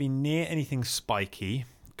don't want to be near anything spiky,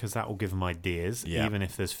 because that will give them ideas, Yeah. even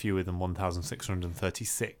if there's fewer than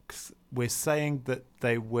 1,636. We're saying that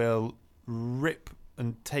they will rip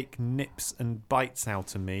and take nips and bites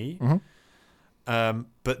out of me,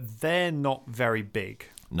 but they're not very big.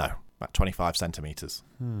 No, about 25 centimetres.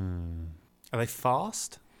 Are they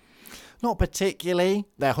fast? Not particularly.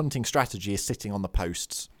 Their hunting strategy is sitting on the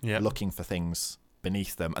posts, Yep. looking for things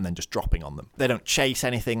beneath them and then just dropping on them. They don't chase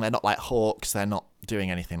anything. They're not like hawks. They're not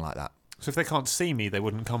doing anything like that. So if they can't see me, they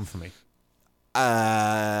wouldn't come for me.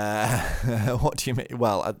 What do you mean?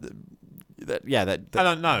 Well, I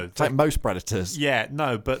don't know. It's like most predators. Yeah,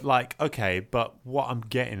 no, but like, okay, but what I'm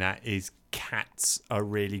getting at is cats are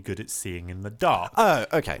really good at seeing in the dark. Oh,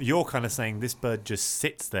 okay. You're kind of saying this bird just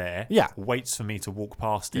sits there, Yeah. waits for me to walk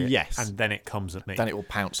past it, Yes. and then it comes at me. Then it will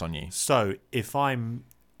pounce on you. So if I'm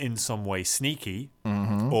in some way sneaky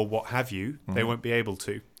or what have you, they won't be able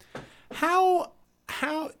to. How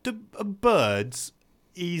do birds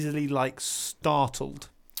easily like startled?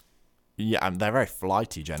 Yeah, and they're very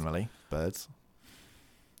flighty generally, birds.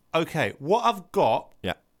 Okay, what I've got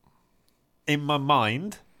Yeah. in my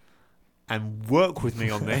mind, and work with me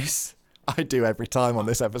on this, I do every time on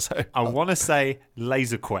this episode. I want to say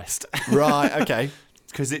Laser Quest. Right, okay.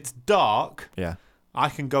 Because it's dark, Yeah. I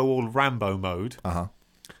can go all Rambo mode, Uh-huh.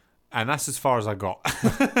 and that's as far as I got.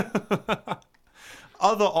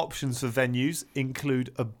 Other options for venues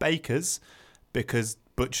include a baker's, because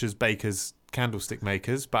butchers, bakers, candlestick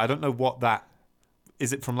makers, but I don't know what that...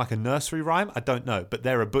 Is it from like a nursery rhyme? I don't know, but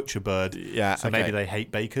they're a butcher bird, Yeah, so okay. maybe they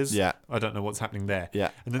hate bakers. Yeah. I don't know what's happening there. Yeah.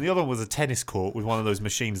 And then the other one was a tennis court with one of those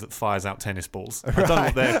machines that fires out tennis balls. I don't know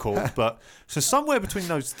what they're called, but so somewhere between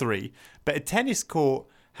those three. But a tennis court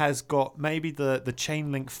has got maybe the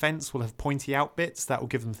chain link fence will have pointy out bits that will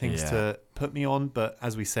give them things Yeah. to put me on. But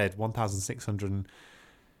as we said, 1,600.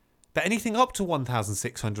 But anything up to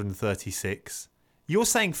 1,636, you're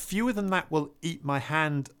saying fewer than that will eat my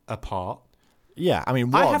hand apart. Yeah, I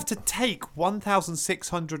mean, I one... have to take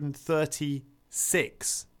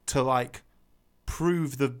 1,636 to like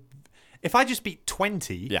prove the... If I just beat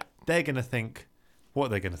 20, Yeah. they're going to think... What are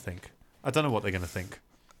they going to think? I don't know what they're going to think.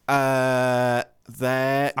 They're...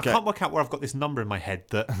 I can't work out where I've got this number in my head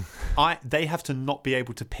that they have to not be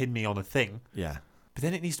able to pin me on a thing. Yeah. But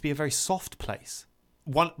then it needs to be a very soft place.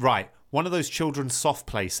 One of those children's soft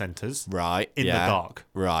play centres Right. in yeah. the dark.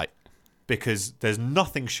 Right. Because there's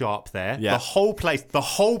nothing sharp there. Yeah. The whole place,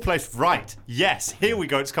 right. Yes, here we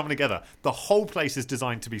go, it's coming together. The whole place is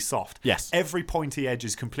designed to be soft. Yes. Every pointy edge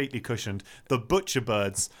is completely cushioned. The butcher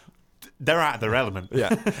birds, they're out of their element.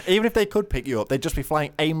 Yeah. Even if they could pick you up, they'd just be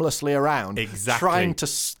flying aimlessly around. Exactly. Trying to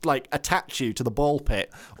attach you to the ball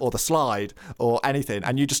pit or the slide or anything,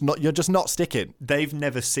 and you're just not sticking. They've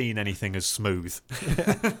never seen anything as smooth.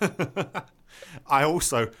 I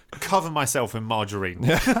also cover myself in margarine.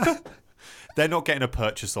 They're not getting a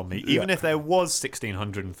purchase on me. Even if there was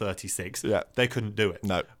 1,636, Yeah. they couldn't do it.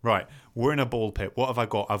 No. Right. We're in a ball pit. What have I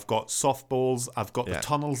got? I've got softballs. I've got the Yeah.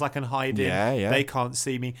 tunnels I can hide in. Yeah, yeah. They can't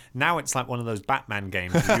see me. Now it's like one of those Batman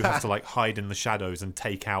games where you have to like hide in the shadows and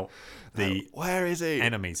take out the Where is he?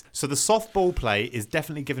 enemies. So the softball play is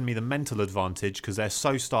definitely giving me the mental advantage because they're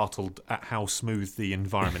so startled at how smooth the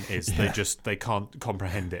environment is. They can't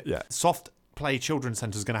comprehend it. Yeah. Soft play children's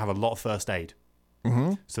centre is going to have a lot of first aid.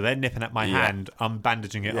 So they're nipping at my Yeah. hand. I'm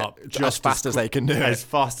bandaging it up just as fast as they can do as it.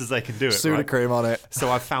 fast as they can do it. Right? Sudocrem on it.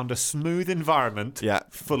 So I've found a smooth environment Yeah.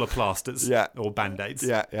 full of plasters Yeah. or band-aids.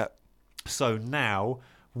 Yeah, yeah. So now,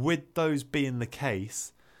 with those being the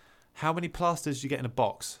case, how many plasters do you get in a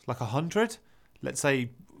box? Like 100? Let's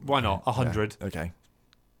say, why not? 100. Yeah. Okay.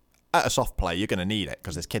 At a soft play, you're going to need it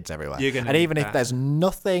because there's kids everywhere. You're gonna and need even if that. there's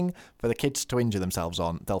nothing for the kids to injure themselves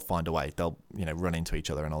on, they'll find a way. They'll, run into each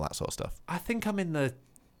other and all that sort of stuff. I think I'm in the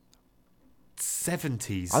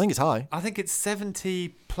 70s. I think it's high. I think it's 70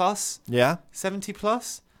 plus. Yeah. 70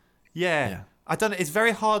 plus? Yeah. Yeah. I don't know. It's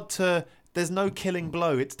very hard to... There's no killing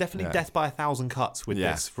blow. It's definitely Yeah. death by 1,000 cuts with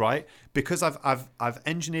Yeah. this, right? Because I've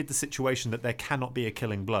engineered the situation that there cannot be a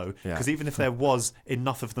killing blow. Yeah. Because even if there was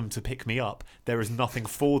enough of them to pick me up, there is nothing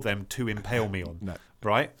for them to impale me on. No.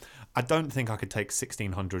 Right? I don't think I could take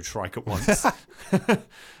 1,600 Shrike at once.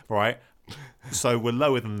 Right? So we're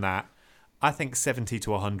lower than that. I think 70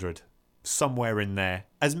 to 100, somewhere in there.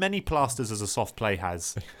 As many plasters as a soft play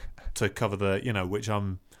has to cover the, which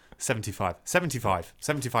I'm 75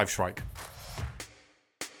 Shrike.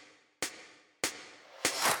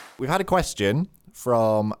 We've had a question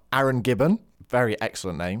from Aaron Gibbon. Very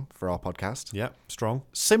excellent name for our podcast. Yeah, strong.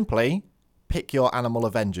 Simply, pick your animal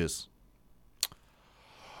Avengers.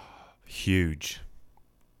 Huge.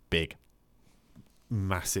 Big.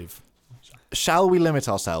 Massive. Shall we limit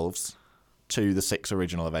ourselves to the 6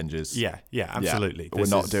 original Avengers? Yeah, absolutely. Yeah. We're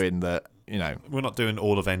not doing the, We're not doing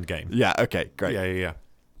all of Endgame. Yeah, okay, great. Yeah.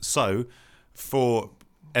 So, for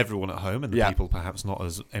everyone at home and the people perhaps not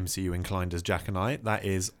as MCU inclined as Jack and I, that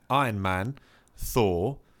is Iron Man,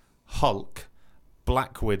 Thor, Hulk,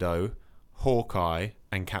 Black Widow, Hawkeye,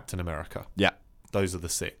 and Captain America. Yeah. Those are the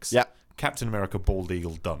 6. Yeah. Captain America, Bald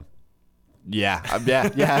Eagle, done. Yeah,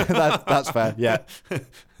 that's fair. Yeah.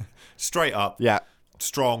 Straight up. Yeah.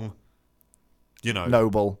 Strong,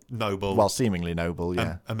 Noble. Well, seemingly noble,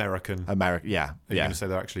 yeah. American. Yeah. Are you going to say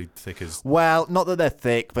they're actually thick as... Well, not that they're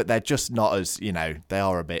thick, but they're just not as,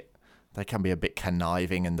 they can be a bit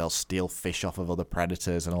conniving and they'll steal fish off of other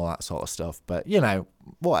predators and all that sort of stuff. But,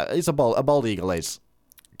 what? It's a bald eagle is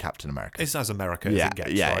Captain America. It's as America as it gets,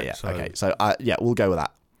 right? Yeah, So... okay. So, we'll go with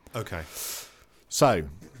that. Okay. So,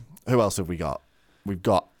 who else have we got?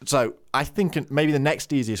 So, I think maybe the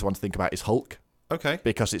next easiest one to think about is Hulk. Okay.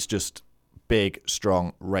 Because it's just big,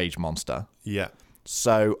 strong rage monster. Yeah.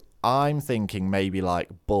 So I'm thinking maybe like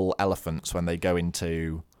bull elephants when they go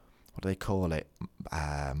into, what do they call it?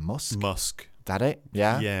 Musk. Is that it?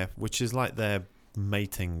 Yeah. Yeah, which is like their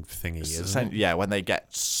mating thingy, isn't it? Yeah, when they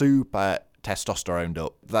get super testosteroned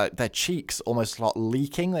up, their cheeks almost like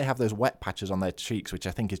leaking. They have those wet patches on their cheeks, which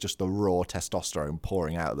I think is just the raw testosterone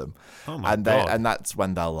pouring out of them. Oh my God. And that's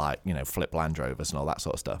when they'll flip Land Rovers and all that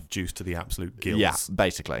sort of stuff. Juice to the absolute gills. Yeah,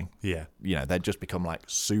 basically. Yeah. They just become like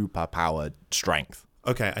super powered strength.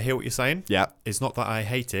 Okay, I hear what you're saying. Yeah. It's not that I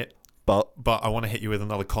hate it, but I want to hit you with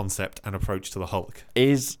another concept and approach to the Hulk.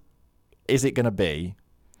 Is it going to be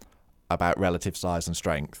about relative size and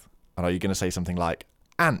strength? And are you going to say something like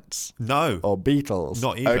ants? No. Or beetles?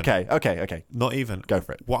 Not even. Okay. Not even. Go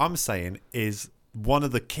for it. What I'm saying is one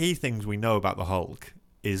of the key things we know about the Hulk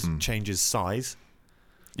is changes size.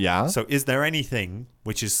 Yeah. So is there anything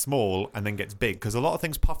which is small and then gets big? Because a lot of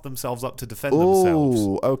things puff themselves up to defend themselves.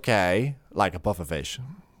 Ooh, okay. Like a pufferfish.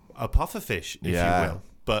 A pufferfish, if you will,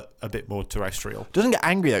 but a bit more terrestrial. Doesn't get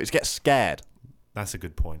angry though, it gets scared. That's a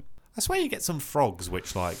good point. That's where you get some frogs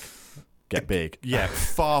which get big. Yeah,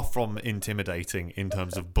 far from intimidating in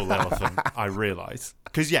terms of bull elephant, I realise.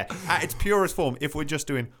 Because, at its purest form, if we're just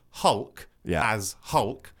doing Hulk as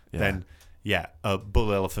Hulk, then, a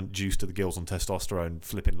bull elephant juiced to the gills on testosterone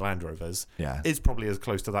flipping Land Rovers is probably as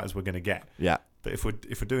close to that as we're going to get. Yeah. But if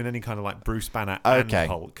we're doing any kind of like Bruce Banner and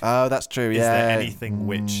Hulk... Oh, that's true, is there anything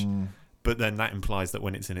which... But then that implies that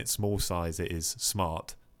when it's in its small size, it is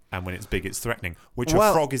smart, and when it's big, it's threatening, which a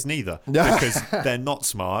frog is neither, because they're not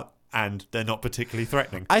smart, and they're not particularly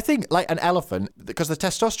threatening. I think like an elephant, because the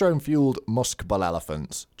testosterone-fueled musk bull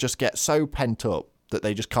elephants just get so pent up that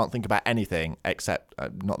they just can't think about anything except,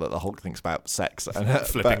 not that the Hulk thinks about sex.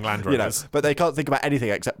 Flipping Land Rovers. But they can't think about anything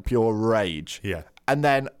except pure rage. Yeah. And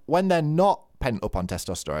then when they're not pent up on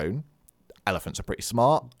testosterone, elephants are pretty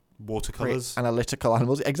smart. Watercolours. Analytical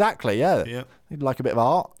animals. Exactly, yeah. Yeah. They'd like a bit of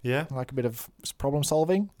art. Yeah. Like a bit of problem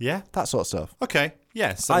solving. Yeah. That sort of stuff. Okay.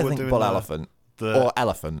 Yeah. So I we're think doing bull elephant. Or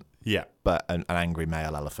elephant. Yeah. But an angry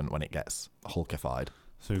male elephant when it gets hulkified.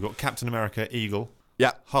 So we've got Captain America, Eagle.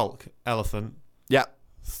 Yeah. Hulk, Elephant. Yeah.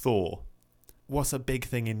 Thor. What's a big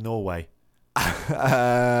thing in Norway?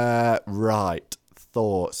 Right.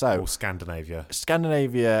 Thor. So or Scandinavia.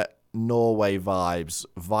 Scandinavia, Norway vibes,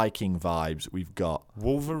 Viking vibes. We've got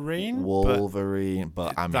Wolverine.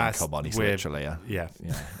 But I mean, come on, he's literally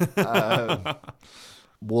yeah.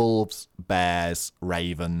 Wolves, bears,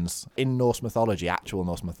 ravens. In Norse mythology, actual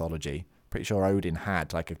Norse mythology, pretty sure Odin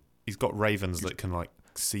had like a. He's got ravens that can like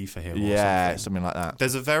see for him. Yeah, or something like that.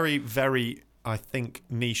 There's a very, very, I think,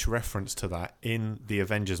 niche reference to that in the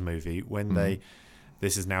Avengers movie when they.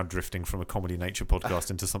 This is now drifting from a comedy nature podcast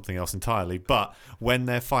into something else entirely. But when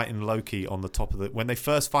they're fighting Loki on the top of when they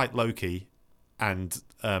first fight Loki, and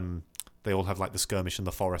they all have like the skirmish in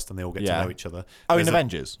the forest, and they all get to know each other. Oh, in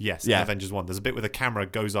Avengers. Yes, in Avengers 1. There's a bit where the camera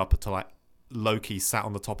goes up to like Loki sat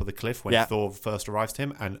on the top of the cliff when Thor first arrives to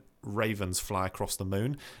him, and ravens fly across the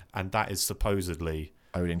moon, and that is supposedly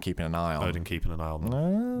Odin keeping an eye on.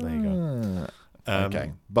 Them. There you go.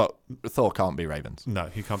 Okay, but Thor can't be ravens. No,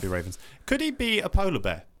 he can't be ravens. Could he be a polar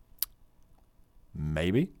bear?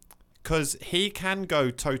 Maybe. Because he can go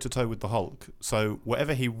toe-to-toe with the Hulk. So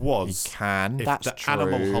whatever he He was, can. if That's the true.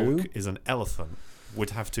 animal Hulk is an elephant, would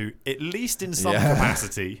have to, at least in some Yeah.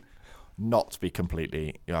 capacity... Not be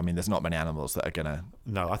completely. I mean, there's not many animals that are gonna.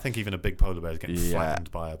 No, I think even a big polar bear is getting Yeah.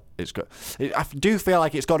 flattened by a... It's got. I do feel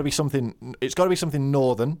like it's got to be something. It's got to be something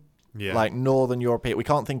northern. Yeah. Like northern European. We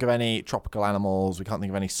can't think of any tropical animals. We can't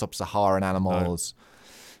think of any sub-Saharan animals.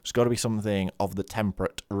 It's got to be something of the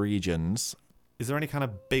temperate regions. Is there any kind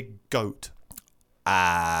of big goat?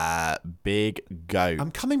 Big goat.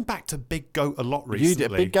 I'm coming back to big goat a lot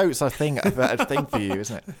recently. Big goat's a thing for you,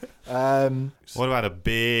 isn't it? What about a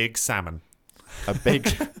big salmon? A big.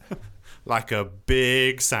 Like a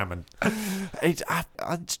big salmon.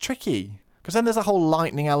 It's tricky because then there's a whole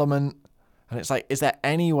lightning element, and it's like, is there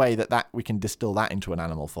any way that we can distill that into an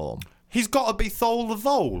animal form? He's got to be Thol the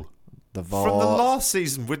Vole. The From the vole. last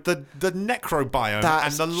season with the necrobiome and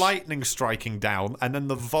That's- the lightning striking down and then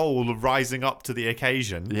the vole rising up to the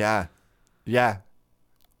occasion. Yeah.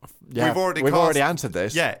 We've already answered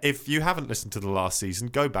this. Yeah, if you haven't listened to the last season,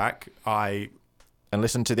 go back. And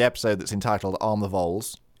listen to the episode that's entitled "Arm the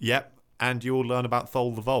Voles." Yep, and you'll learn about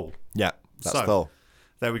Thol the Vole. Yeah, that's So- Thor.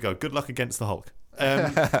 There we go. Good luck against the Hulk.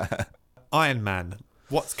 Iron Man.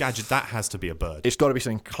 What's gadget? That has to be a bird. It's got to be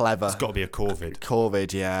something clever. It's got to be a corvid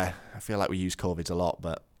Corvid, yeah. I feel like we use corvids a lot,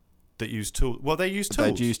 but that use tools. Well, they use tools.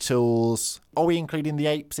 they'd use tools. Are we including the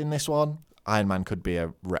apes in this one? Iron Man could be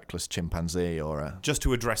a reckless chimpanzee or a... Just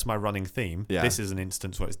to address my running theme, Yeah. this is an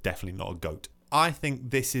instance where it's definitely not a goat. I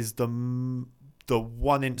think this is the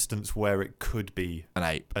one instance where it could be an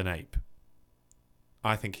ape. an ape.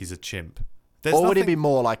 I think he's a chimp. There's Or would it nothing- be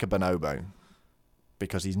more like a bonobo?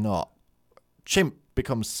 Because he's not. Chimp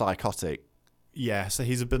becomes psychotic. Yeah, so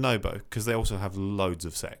he's a bonobo because they also have loads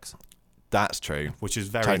of sex, That's true. which is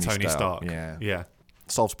very Tony Stark. Yeah. Yeah.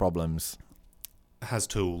 Solves problems. Has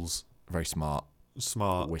tools, Very smart.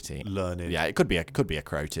 smart, Witty. learned. Yeah, it could be a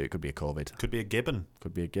crow too. It could be a corvid. Could be a gibbon.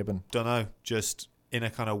 Could be a gibbon. Don't know. Just in a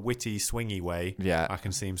kind of witty, swingy way. Yeah. I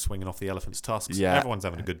can see him swinging off the elephant's tusks. Yeah. Everyone's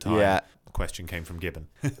having a good time. Yeah. The question came from Gibbon.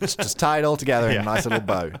 Just tie it all together in Yeah. a nice little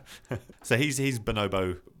bow. So he's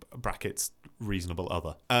bonobo brackets reasonable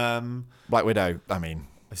other. Black Widow, I mean,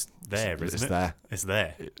 It's there, it's isn't it? there. It's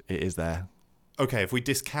there. It is there. Okay, if we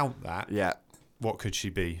discount that, Yeah. what could she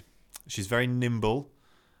be? She's very nimble.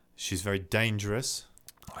 She's very dangerous.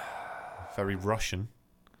 Very Russian,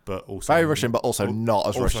 but also Very Russian, but also not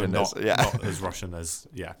as also Russian not, as... Yeah. not as Russian as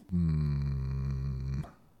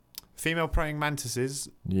Female praying mantises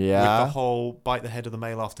with Yeah. the whole bite the head of the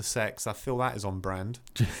male after sex. I feel that is on brand.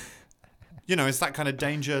 You know, it's that kind of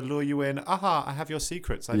danger, lure you in. Aha, I have your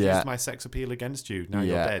secrets. I've Yeah. used my sex appeal against you. Now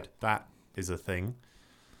you're Yeah. dead. That is a thing.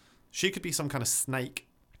 She could be some kind of snake,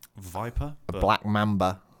 viper, A but black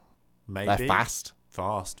mamba. maybe They're fast.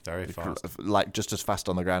 fast, very fast, Like, just as fast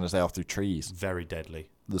on the ground as they are through trees. very deadly.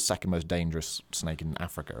 The second most dangerous snake in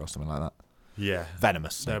Africa or something like that. Yeah,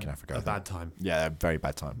 Venomous snake they're in Africa. I a think. bad time. Yeah, they're a very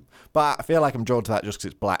bad time. But I feel like I'm drawn to that just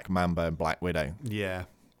because it's Black Mamba and Black Widow. Yeah,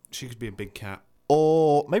 she could be a big cat.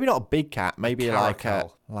 Or maybe not a big cat, maybe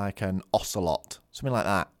Caracal. like an ocelot. Something like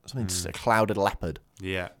that. Something a clouded leopard.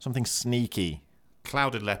 Yeah, Something sneaky.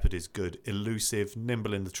 clouded leopard is good, elusive,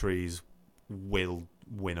 nimble in the trees, will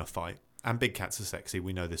win a fight. And big cats are sexy.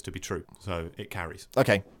 We know this to be true, so it carries.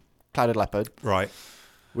 Okay. Clouded leopard. Right.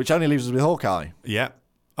 Which only leaves us with Hawkeye. Yeah.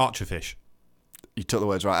 Archerfish. You took the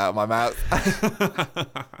words right out of my mouth.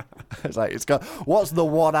 It's like, it's got... What's the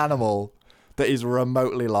one animal that is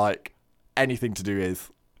remotely like anything to do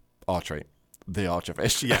with archery? The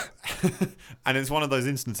archerfish. Yeah. And it's one of those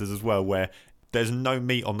instances as well where there's no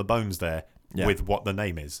meat on the bones there Yeah. with what the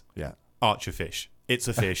name is. Yeah. Archerfish. It's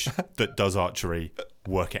a fish that does archery.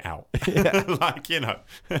 Work it out. Like, you know.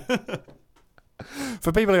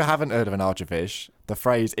 For people who haven't heard of an archerfish, the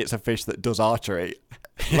phrase "it's a fish that does archery,"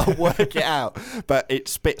 like, work it out. But it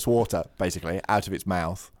spits water basically out of its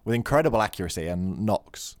mouth with incredible accuracy and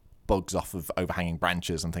knocks bugs off of overhanging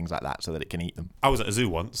branches and things like that so that it can eat them. I was at a zoo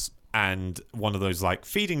once and one of those like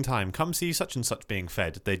feeding time, come see such and such being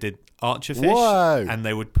fed. They did archerfish. Whoa. And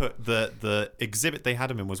they would put the exhibit they had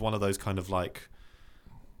them in was one of those kind of like,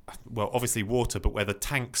 well, obviously water, but where the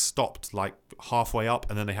tank stopped like halfway up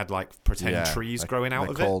and then they had like pretend trees growing out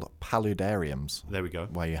of They're it. called paludariums, There we go.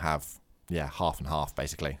 where you have half and half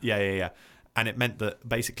basically. Yeah. And it meant that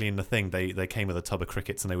basically in the thing, they came with a tub of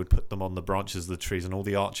crickets and they would put them on the branches of the trees and all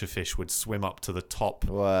the archerfish would swim up to the top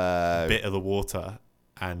Whoa. bit of the water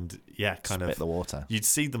and kind Spit of the water. you'd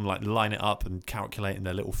see them like line it up and calculating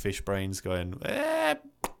their little fish brains going,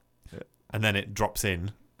 and then it drops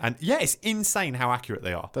in. And yeah, it's insane how accurate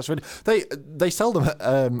they are. That's really they sell them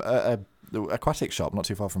at the aquatic shop not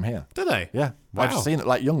too far from here. Do they? Yeah. Wow. I've seen it,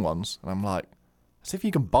 like young ones, and I'm like, see if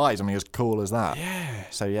you can buy something as cool as that. Yeah.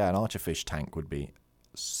 So yeah, an archerfish tank would be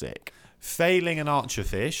sick. Failing an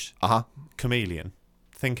archerfish, Uh-huh. chameleon.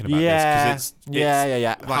 Thinking about Yeah. this because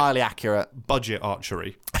Yeah. like- Highly accurate. budget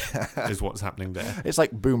archery is what's happening there. It's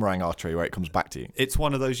like boomerang archery where it comes back to you. It's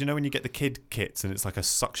one of those, you know, when you get the kid kits and it's like a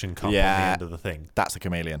suction cup on the Yeah. end of the thing. That's a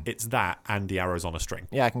chameleon. It's that and the arrows on a string.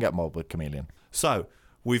 Yeah, I can get mob with chameleon. So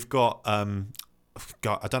we've got.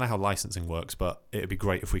 God, I don't know how licensing works, but it'd be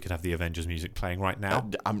great if we could have the Avengers music playing right now.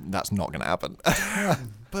 That's not going to happen.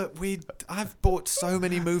 But I've bought so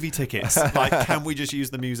many movie tickets. Like, can we just use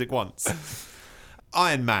the music once?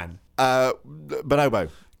 Iron Man, Bonobo,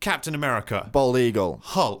 Captain America, bald eagle,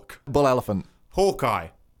 Hulk, bull elephant, Hawkeye,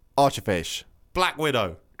 archerfish, Black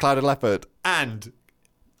Widow, clouded leopard, and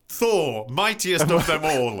Thor, mightiest of them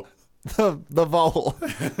all. the vole.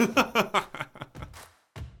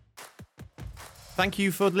 Thank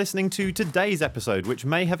you for listening to today's episode, which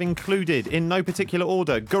may have included, in no particular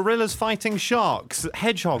order, gorillas fighting sharks,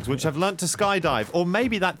 hedgehogs which have learnt to skydive, or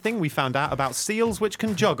maybe that thing we found out about seals which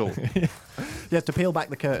can juggle. Yeah, to peel back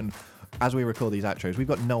the curtain, as we record these outros, we've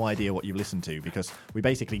got no idea what you've listened to because we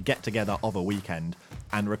basically get together of a weekend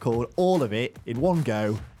and record all of it in one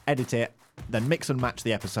go, edit it, then mix and match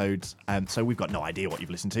the episodes. So we've got no idea what you've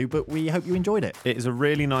listened to, but we hope you enjoyed it. It is a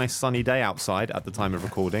really nice sunny day outside at the time of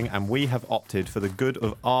recording, and we have opted, for the good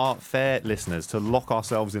of our fair listeners, to lock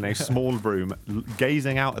ourselves in a small room,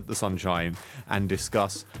 gazing out at the sunshine, and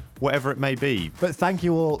discuss whatever it may be. But thank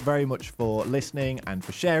you all very much for listening and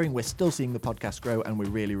for sharing. We're still seeing the podcast grow and we're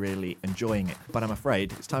really, really enjoying it. But I'm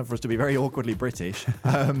afraid it's time for us to be very awkwardly British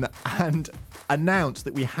and announce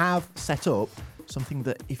that we have set up something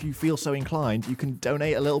that, if you feel so inclined, you can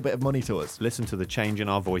donate a little bit of money to us. Listen to the change in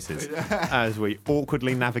our voices as we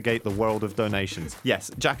awkwardly navigate the world of donations.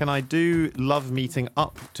 Yes, Jack and I do love meeting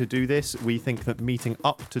up to do this. We think that meeting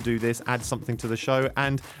up to do this adds something to the show,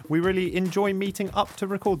 and we really enjoy meeting up to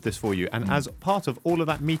record this for you. And as part of all of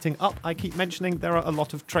that meeting up, I keep mentioning there are a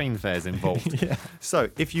lot of train fares involved. So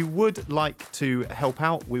if you would like to help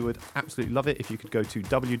out, we would absolutely love it if you could go to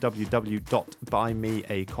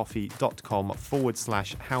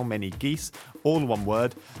www.buymeacoffee.com/howmanygeese, all one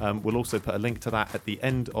word. We'll also put a link to that at the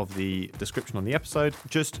end of the description on the episode.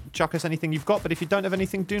 Just chuck us anything you've got, but if you don't have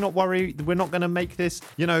anything, do not worry. We're not going to make this,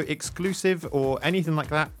 exclusive or anything like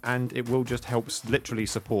that, and it will just help literally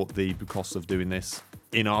support the costs of doing this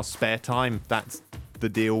in our spare time. That's the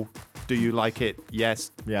deal. Do you like it?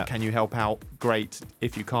 Yes. Yeah. Can you help out? Great.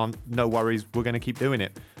 If you can't, no worries. We're going to keep doing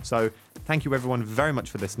it. So thank you everyone very much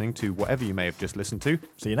for listening to whatever you may have just listened to.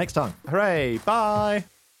 See you next time. Hooray. Bye.